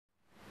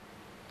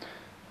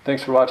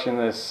Thanks for watching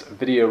this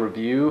video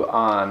review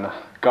on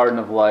Garden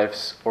of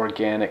Life's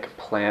organic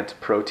plant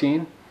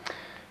protein.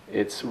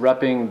 It's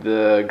repping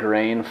the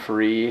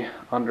grain-free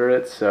under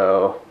it,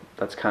 so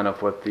that's kind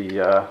of what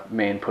the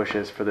main push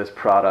is for this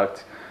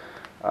product.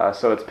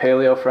 So it's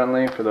paleo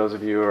friendly for those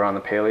of you who are on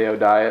the paleo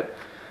diet.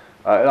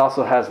 It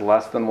also has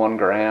less than 1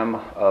 gram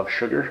of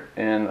sugar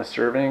in a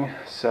serving,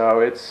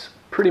 so it's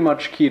pretty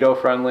much keto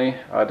friendly.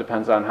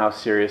 Depends on how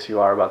serious you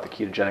are about the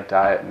ketogenic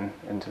diet and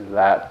into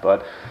that,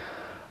 but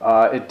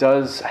it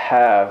does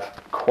have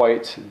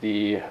quite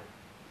the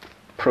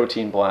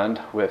protein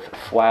blend with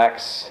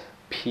flax,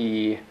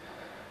 pea,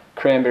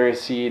 cranberry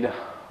seed,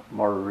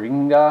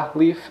 moringa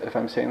leaf, if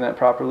I'm saying that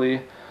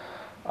properly,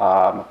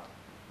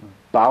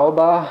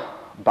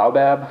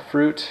 baobab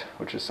fruit,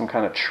 which is some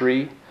kind of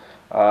tree,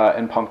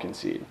 and pumpkin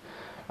seed.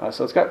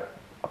 So it's got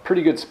a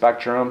pretty good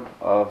spectrum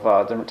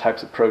of different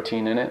types of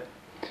protein in it.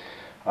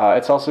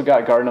 It's also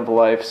got Garden of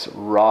Life's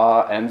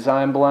raw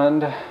enzyme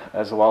blend,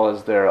 as well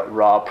as their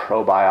raw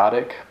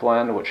probiotic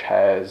blend, which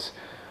has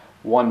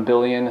 1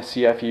 billion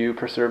CFU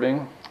per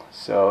serving.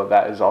 So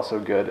that is also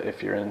good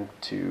if you're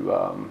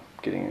into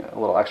getting a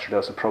little extra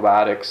dose of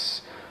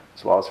probiotics,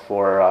 as well as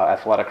for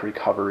athletic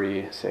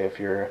recovery, say if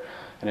you're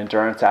an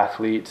endurance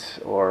athlete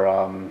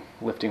or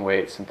lifting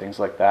weights and things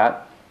like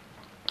that.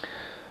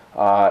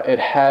 It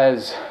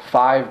has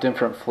 5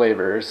 different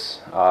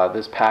flavors.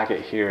 This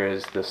packet here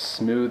is the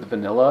smooth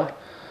vanilla.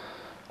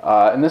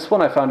 And this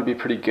one I found to be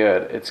pretty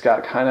good. It's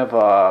got kind of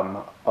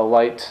a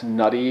light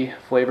nutty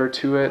flavor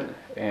to it,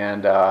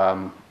 and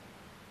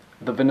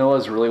the vanilla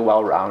is really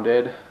well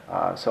rounded.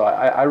 So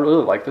I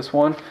really like this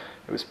one.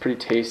 It was pretty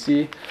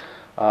tasty.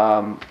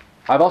 I've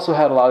also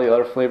had a lot of the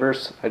other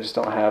flavors. I just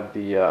don't have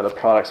the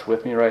products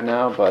with me right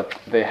now, but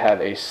they have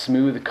a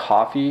smooth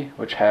coffee,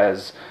 which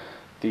has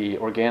the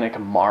organic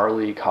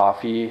Marley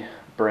coffee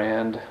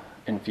brand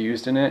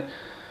infused in it.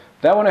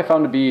 That one I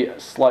found to be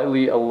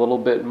slightly a little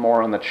bit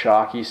more on the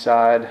chalky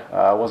side.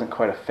 I wasn't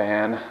quite a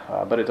fan,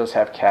 but it does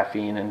have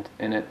caffeine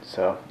in it,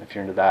 so if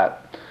you're into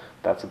that,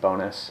 that's a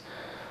bonus.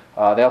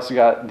 They also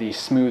got the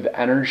Smooth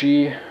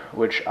Energy,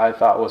 which I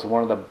thought was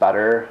one of the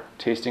better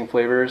tasting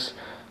flavors.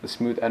 The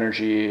Smooth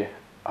Energy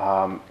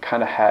kind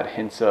of had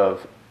hints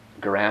of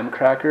graham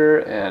cracker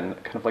and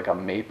kind of like a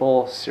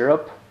maple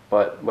syrup,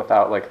 but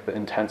without like the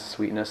intense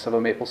sweetness of a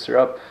maple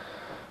syrup.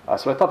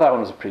 So I thought that one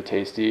was pretty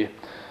tasty.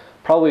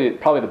 Probably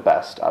the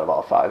best out of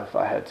all 5 if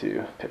I had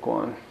to pick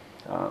one.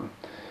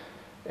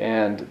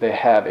 And they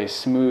have a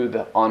smooth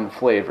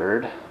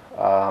unflavored,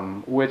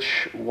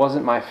 which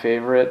wasn't my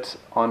favorite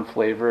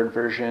unflavored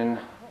version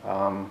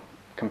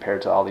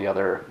compared to all the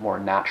other more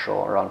natural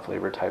or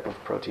unflavored type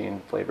of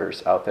protein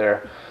flavors out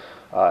there.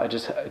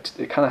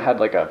 It kind of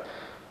had like a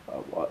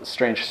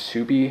strange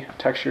soupy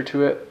texture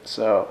to it,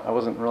 so I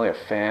wasn't really a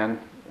fan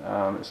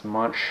as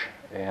much.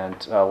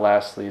 And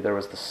lastly, there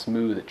was the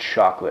smooth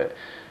chocolate,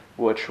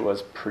 which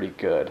was pretty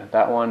good.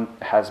 That one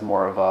has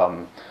more of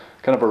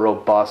kind of a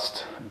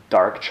robust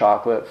dark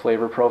chocolate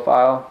flavor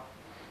profile,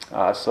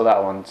 so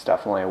that one's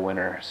definitely a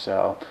winner.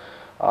 So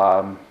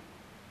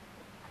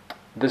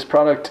this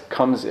product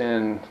comes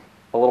in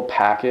a little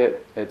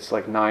packet. It's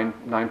like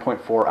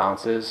 9.4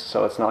 ounces,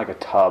 so it's not like a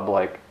tub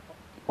like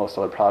most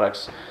other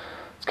products.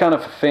 It's kind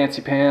of a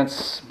fancy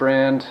pants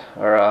brand,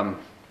 or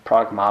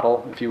product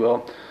model, if you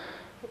will,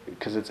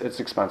 because it's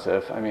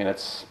expensive. I mean,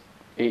 it's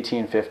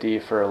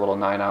 $18.50 for a little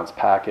 9-ounce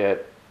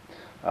packet.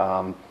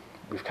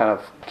 We've kind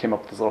of came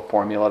up with this little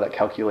formula that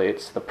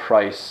calculates the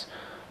price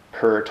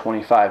per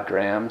 25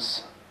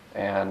 grams,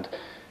 and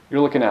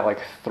you're looking at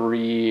like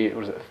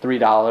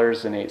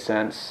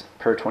 $3.08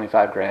 per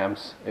 25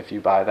 grams if you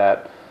buy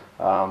that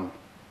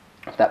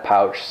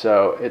pouch.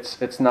 So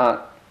it's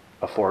not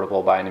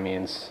affordable by any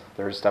means.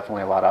 There's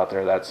definitely a lot out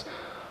there that's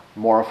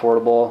more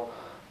affordable.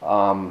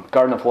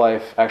 Garden of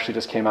Life actually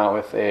just came out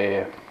with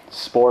a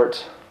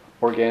sport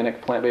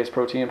organic plant-based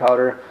protein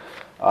powder.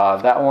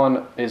 That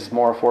one is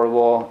more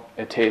affordable.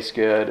 It tastes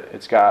good.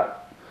 It's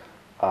got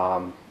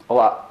a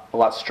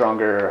lot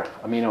stronger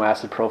amino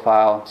acid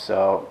profile,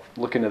 so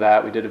look into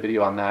that. We did a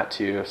video on that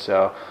too.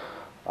 So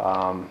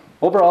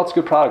overall, it's a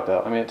good product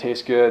though. I mean, it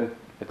tastes good.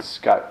 It's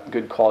got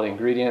good quality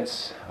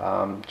ingredients.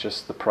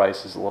 Just the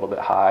price is a little bit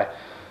high.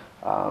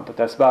 But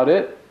that's about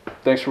it.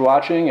 Thanks for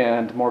watching,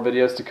 and more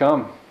videos to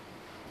come.